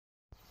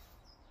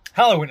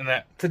Hello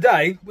Internet.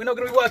 Today we're not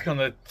going to be working on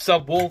the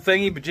sub wall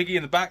thingy bajiggy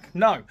in the back.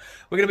 No,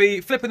 we're going to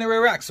be flipping the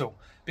rear axle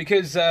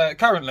because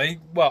currently,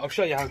 well, I'll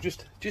show you how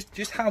just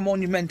how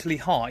monumentally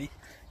high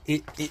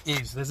it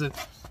is. There's a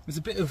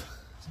bit of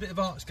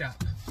arch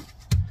gap.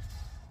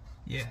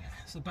 Yeah,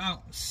 it's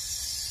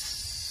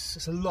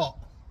a lot.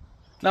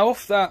 Now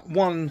off that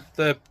one,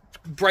 the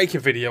breaker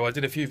video I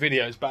did a few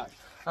videos back,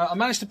 I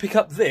managed to pick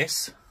up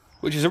this,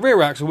 which is a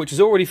rear axle which is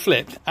already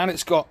flipped, and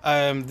it's got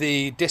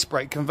the disc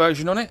brake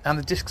conversion on it, and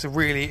the discs are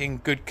really in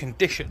good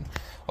condition.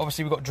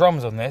 Obviously we've got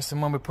drums on this,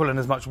 and when we're pulling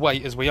as much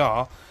weight as we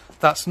are,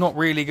 that's not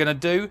really going to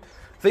do.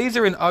 These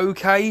are in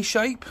okay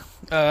shape.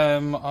 I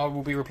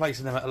will be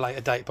replacing them at a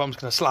later date, but I'm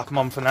just going to slap them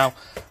on for now,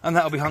 and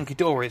that'll be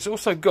hunky-dory. It's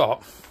also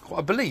got, what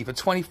I believe, are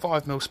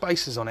 25mm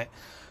spacers on it,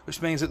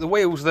 which means that the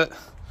wheels that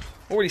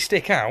already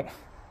stick out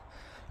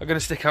are going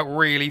to stick out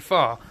really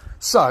far.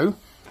 So,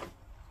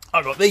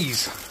 I've got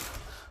these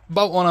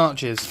bolt-on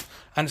arches,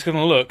 and it's going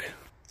to look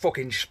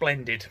fucking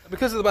splendid.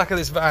 Because the back of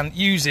this van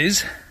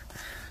uses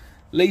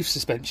leaf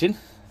suspension,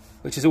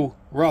 which is all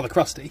rather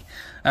crusty,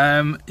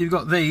 you've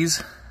got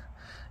these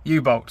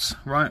U-bolts,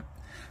 right?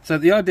 So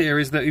the idea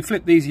is that you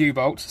flip these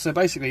U-bolts, so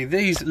basically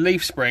these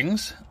leaf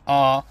springs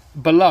are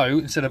below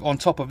instead of on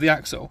top of the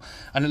axle,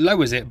 and it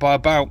lowers it by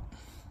about,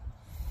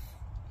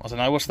 I don't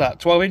know, what's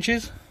that, 12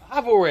 inches?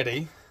 I've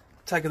already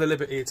taken the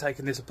liberty of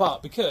taking this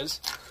apart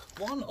because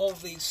one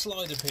of the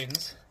slider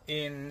pins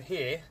in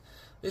here,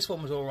 this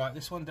one was alright,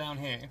 this one down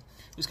here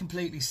was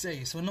completely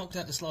seized, so I knocked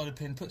out the slider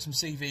pin, put some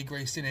CV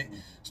grease in it,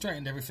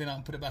 straightened everything up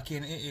and put it back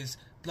in. It is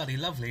bloody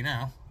lovely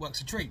now, works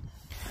a treat.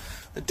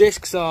 The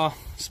discs are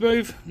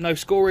smooth, no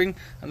scoring,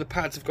 and the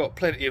pads have got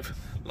plenty of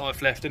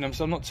life left in them,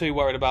 so I'm not too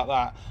worried about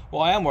that.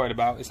 What I am worried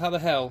about is how the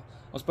hell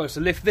I'm supposed to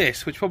lift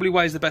this, which probably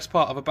weighs the best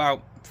part of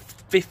about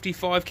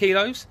 55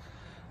 kilos,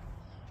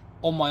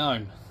 on my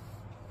own.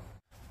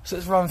 So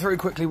let's run through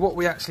quickly what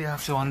we actually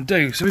have to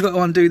undo. So we've got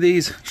to undo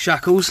these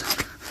shackles.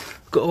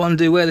 We've got to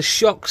undo where the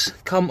shocks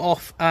come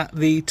off at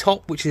the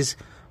top, which is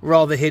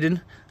rather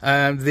hidden.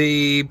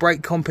 The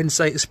brake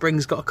compensator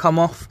spring's got to come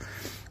off.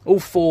 All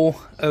four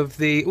of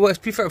the... Well,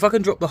 to be fair, if I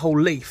can drop the whole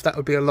leaf, that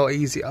would be a lot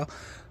easier.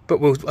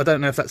 But I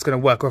don't know if that's going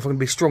to work, or if I'm going to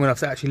be strong enough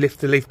to actually lift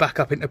the leaf back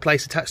up into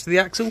place attached to the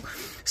axle.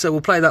 So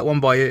we'll play that one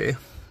by ear.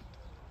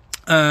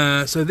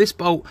 So this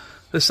bolt,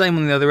 the same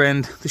on the other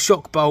end. The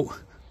shock bolt,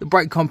 the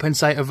brake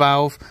compensator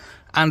valve,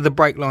 and the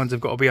brake lines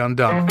have got to be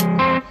undone.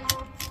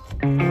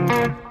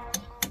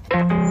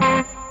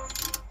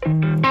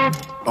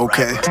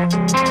 Okay.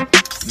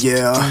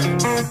 Yeah.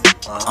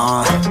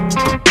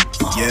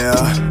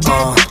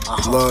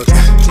 Look,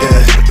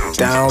 yeah.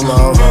 Down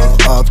low,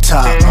 up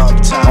top.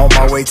 On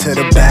my way to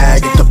the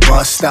bag at the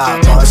bus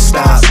stop.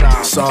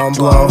 Some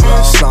blow,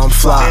 some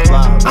flop.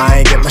 I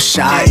ain't get my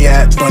shot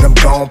yet, but I'm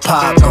gon'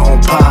 pop.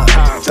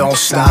 Don't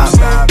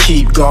stop,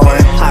 keep going.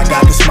 I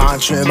got this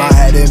mantra in my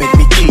head and make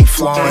me keep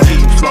flowing.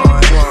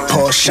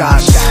 Pull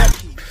shots.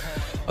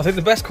 I think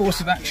the best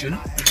course of action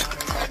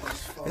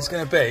is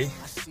going to be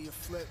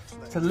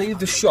to leave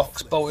the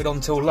shocks bolted on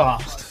till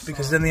last,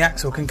 because then the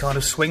axle can kind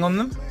of swing on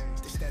them.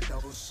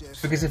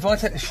 Because if I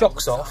take the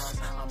shocks off,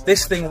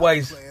 this thing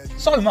weighs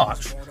so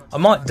much, I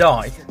might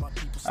die.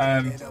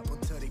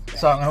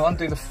 So I'm going to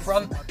undo the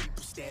front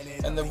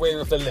and the rear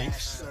of the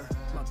leaves.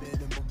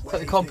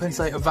 Take the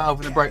compensator valve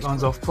and the brake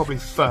lines off probably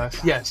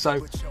first. Yeah,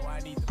 so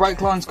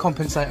brake lines,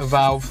 compensator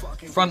valve,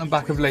 front and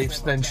back of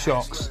leaves, then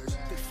shocks.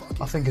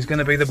 I think is going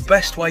to be the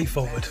best way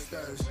forward.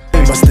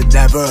 Must have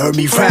never heard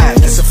me rap,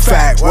 that's a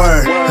fact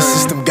word. The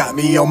system got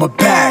me on my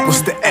back,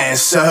 what's the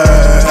answer?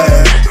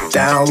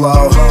 Down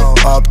low,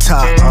 up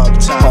top.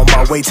 On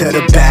my way to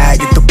the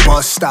bag at the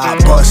bus stop.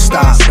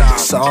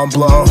 Some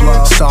blow,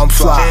 some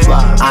flop.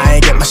 I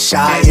ain't get my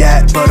shot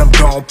yet, but I'm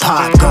gon'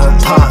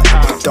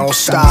 pop. Don't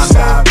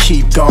stop,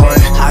 keep going.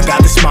 I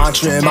got this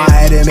mantra in my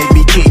head and make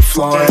me keep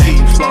flowing.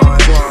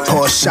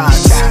 Pour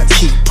shots,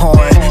 keep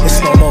pouring.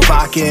 It's no more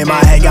vodka in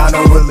my head, got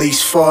no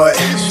release for it.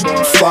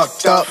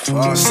 Fucked up,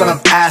 son, I'm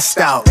assed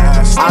out.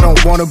 I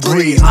don't wanna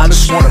breathe, I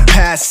just wanna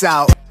pass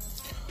out.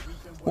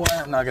 What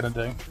I'm now gonna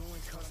do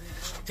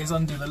is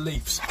undo the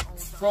leaves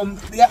from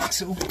the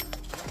axle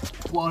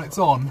while it's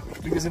on,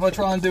 because if I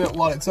try and do it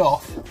while it's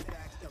off,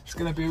 it's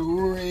going to be a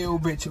real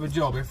bitch of a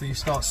job if you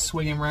start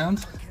swinging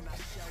round.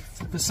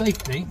 So for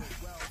safety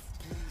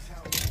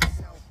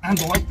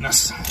and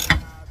lightness,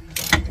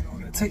 I'm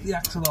going to take the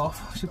axle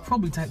off. I should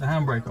probably take the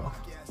handbrake off.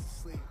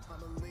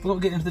 I've got to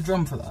get into the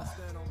drum for that.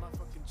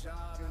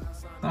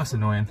 That's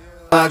annoying.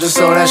 I just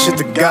saw that shit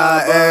to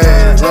God,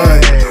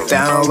 look,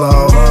 down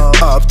low,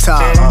 up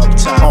top.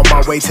 On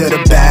my way to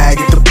the bag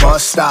at the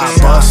bus stop.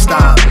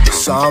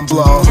 Some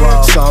blow,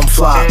 some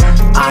flop.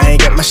 I ain't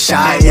get my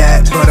shot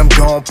yet, but I'm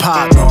gon'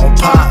 pop.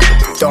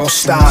 Don't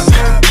stop,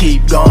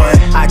 keep going.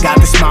 I got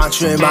this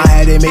mantra in my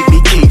head and make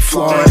me keep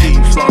flowing.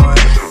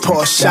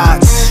 Pour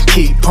shots,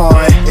 keep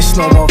pouring. It's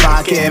no more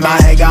vodka in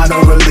my head, got no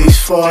release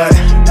for it.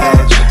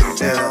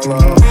 Down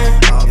low,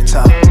 up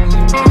top.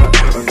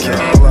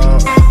 Down low,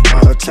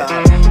 up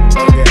top.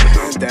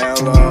 Down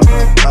low,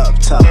 up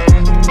top.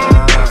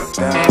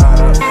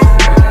 Down.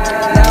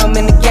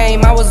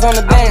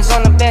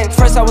 on the bench.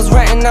 First I was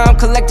renting, now I'm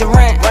collecting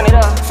rent. Run it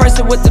up. First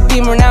it with the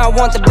Beamer, now I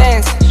want the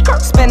Benz.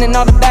 Spending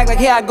all the bag like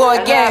here I go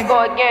again.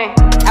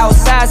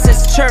 Outside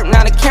says the chirp,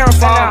 now the camera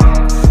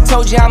phone.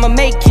 Told you I'ma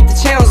make, keep the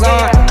channels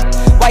on.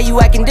 Why you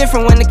acting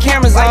different when the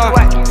camera's on?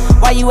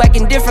 Why you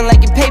acting different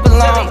like your paper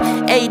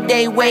long? 8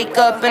 day wake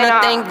up and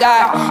I thank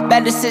God.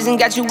 Bad decision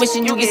got you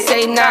wishing you could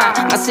say nah.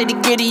 My city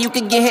gritty, you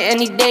could get hit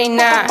any day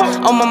now.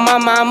 On my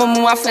mama, I'ma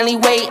move my family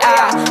way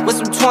out. With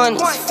some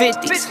 20s,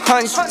 50s,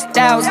 hundreds,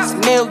 thousands,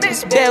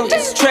 millions,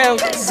 billions,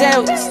 trillions,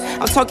 zillions.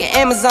 I'm talking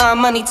Amazon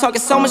money,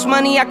 talking so much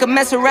money I could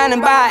mess around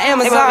and buy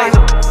Amazon.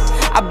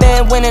 I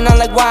been winning, I'm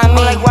like, why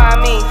me?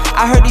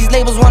 I heard these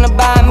labels wanna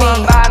buy me.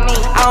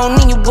 I don't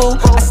need you, boo,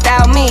 I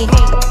style me.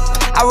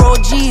 I roll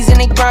G's and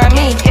they grind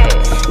me.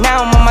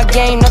 Now I'm on my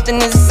game, nothing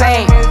is the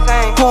same.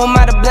 Who am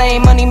I to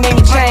blame? Money made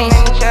me change.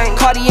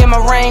 Cardi in my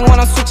ring when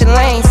I'm switching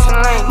lanes.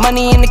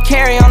 Money in the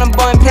carry on them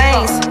Boeing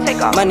planes.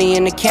 Money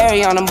in the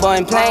carry on them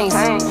Boeing planes.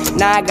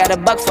 Now I got a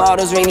buck for all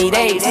those rainy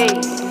days.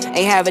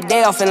 Ain't have a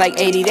day off in like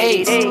 80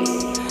 days.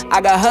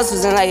 I got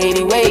hustles in like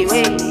 80 ways.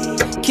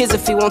 Kids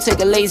if he won't take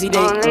a lazy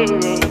day.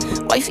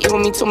 Wifey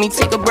with me told me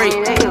take a break.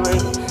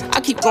 I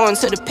keep going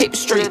to the paper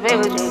street.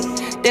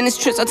 Then it's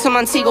trips out to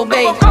Montego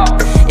Bay.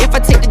 If I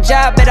take the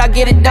job, bet I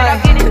get it done.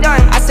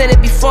 I said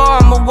it before,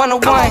 I'm a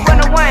 101.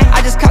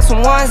 I just caught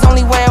some ones,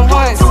 only wearing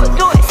ones.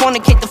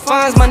 Fornicate the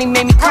funds, money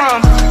made me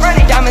come.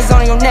 Diamonds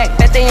on your neck,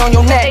 bet they on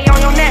your neck.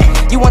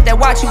 You want that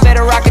watch, you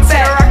better rock it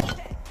back.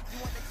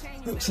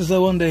 Looks as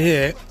though under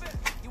here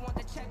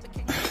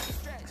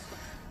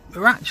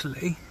they're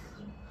actually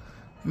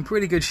in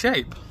pretty good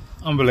shape,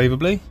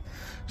 unbelievably.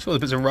 Sure,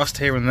 there's bits of rust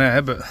here and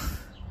there, but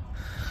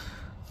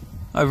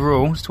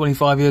overall, it's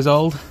 25 years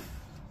old.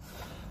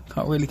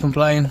 Can't really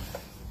complain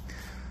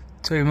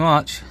too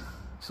much.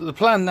 So the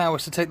plan now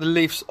is to take the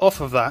leaves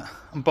off of that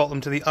and bolt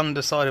them to the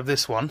underside of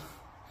this one.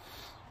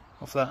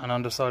 Off that and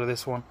underside of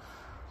this one.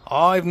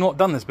 I've not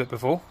done this bit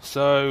before,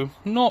 so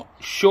not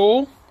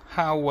sure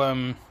how,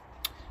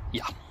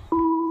 yeah.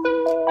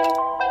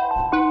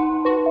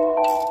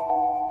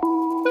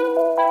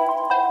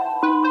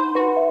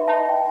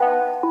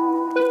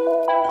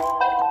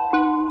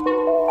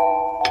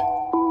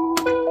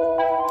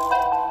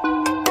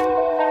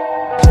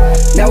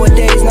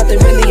 Nowadays, nothing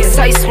really is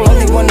ice.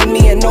 Only one of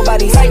me and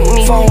nobody's like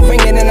me. Phone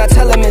ringing and I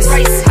tell him it's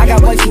ice. I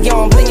got wifey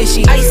on blinking,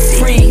 she icy.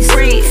 Freeze,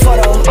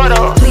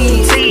 photo,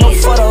 please, no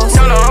photos.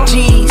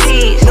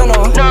 G's,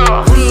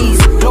 no, please,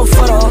 no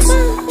photos.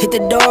 Hit the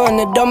door and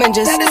the doorman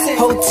just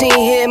whole team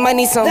here might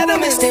need some.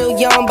 Still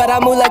young, but I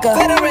move like a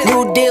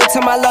new deal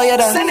to my lawyer.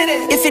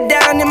 If you're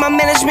down in my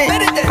management,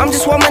 I'm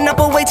just warming up,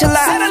 wait till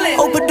I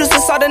old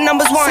producers saw the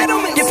numbers one.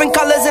 Different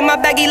colors in my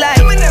baggy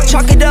light.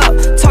 Chalk it up,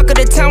 talk of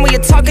the town when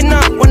you're talking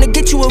up. Wanna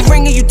get you a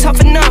ring and you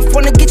tough enough.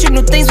 Wanna get you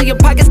new things with your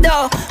pockets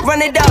dull.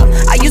 Run it up.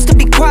 I used to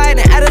be quiet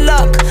and out of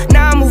luck.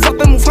 Now I move up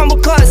and move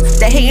humble cause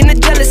the hate and the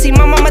jealousy.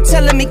 My mama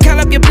telling me count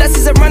up your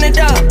blessings and run it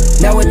up.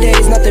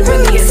 Nowadays nothing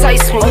really is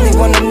ice. Only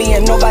one of me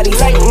and nobody's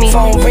like me.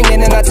 Phone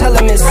ringing and I tell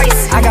him it's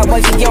ice. I got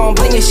wifey on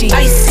blinging, she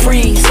ice.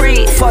 Freeze,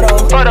 photo,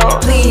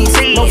 please,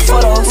 no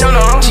photos.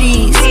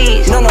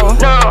 G's, no,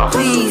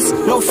 please,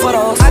 no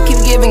photos. I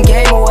keep giving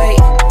game away.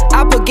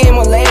 I put game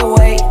on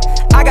layaway.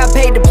 I got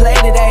paid to play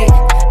today.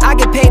 I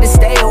get paid to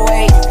stay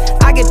away.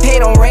 I get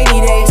paid on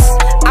rainy days.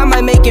 I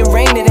might make it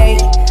rain today.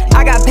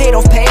 I got paid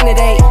off pain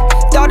today.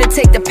 Thought it'd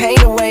take the pain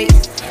away.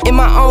 In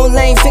my own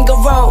lane, finger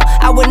roll.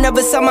 I would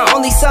never sell my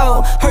only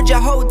soul. Heard your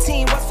whole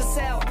team was for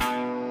sale.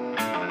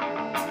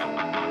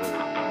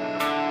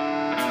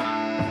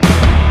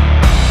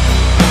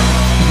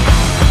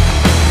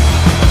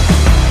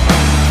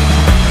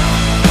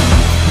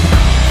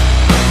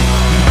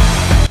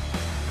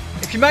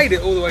 If you made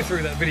it all the way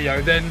through that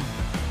video, then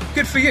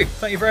good for you.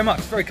 Thank you very much.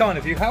 It's very kind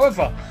of you.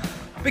 However,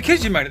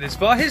 because you made it this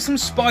far, here's some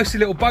spicy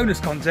little bonus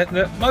content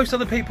that most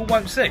other people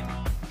won't see.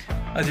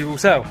 As you will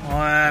tell,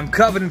 I am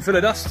covered in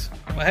filler dust.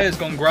 My hair's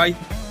gone grey.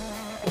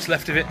 What's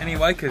left of it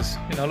anyway, because,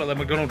 you know, I look like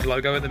the McDonald's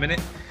logo at the minute.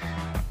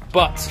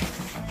 But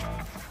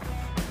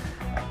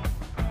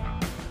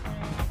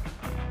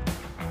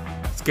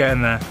it's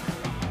getting there.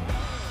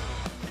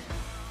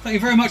 Thank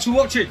you very much for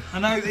watching. I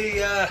know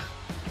the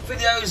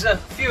videos are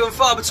few and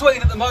far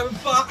between at the moment,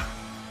 but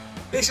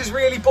this is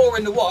really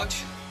boring to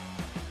watch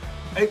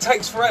and it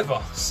takes forever.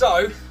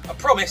 So I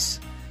promise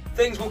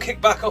things will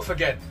kick back off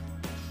again.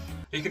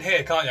 You can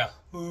hear, can't you?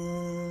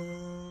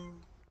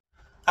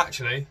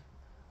 Actually,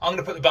 I'm going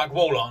to put the back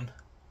wall on.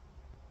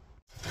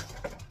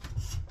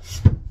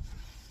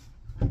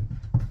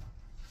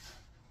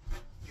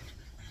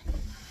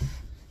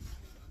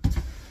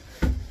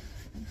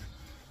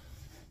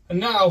 And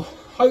now,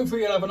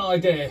 hopefully you'll have an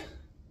idea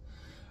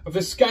of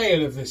the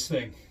scale of this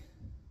thing.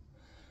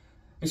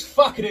 It's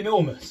fucking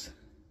enormous.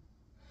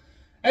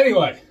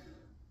 Anyway,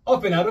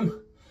 I've been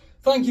Adam.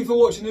 Thank you for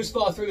watching this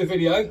far through the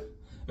video. It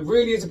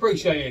really is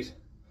appreciated.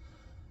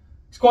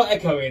 It's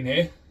quite echoey in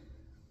here.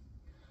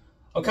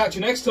 I'll catch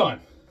you next time.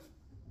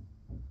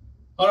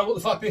 I don't know what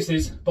the fuck this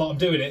is, but I'm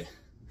doing it.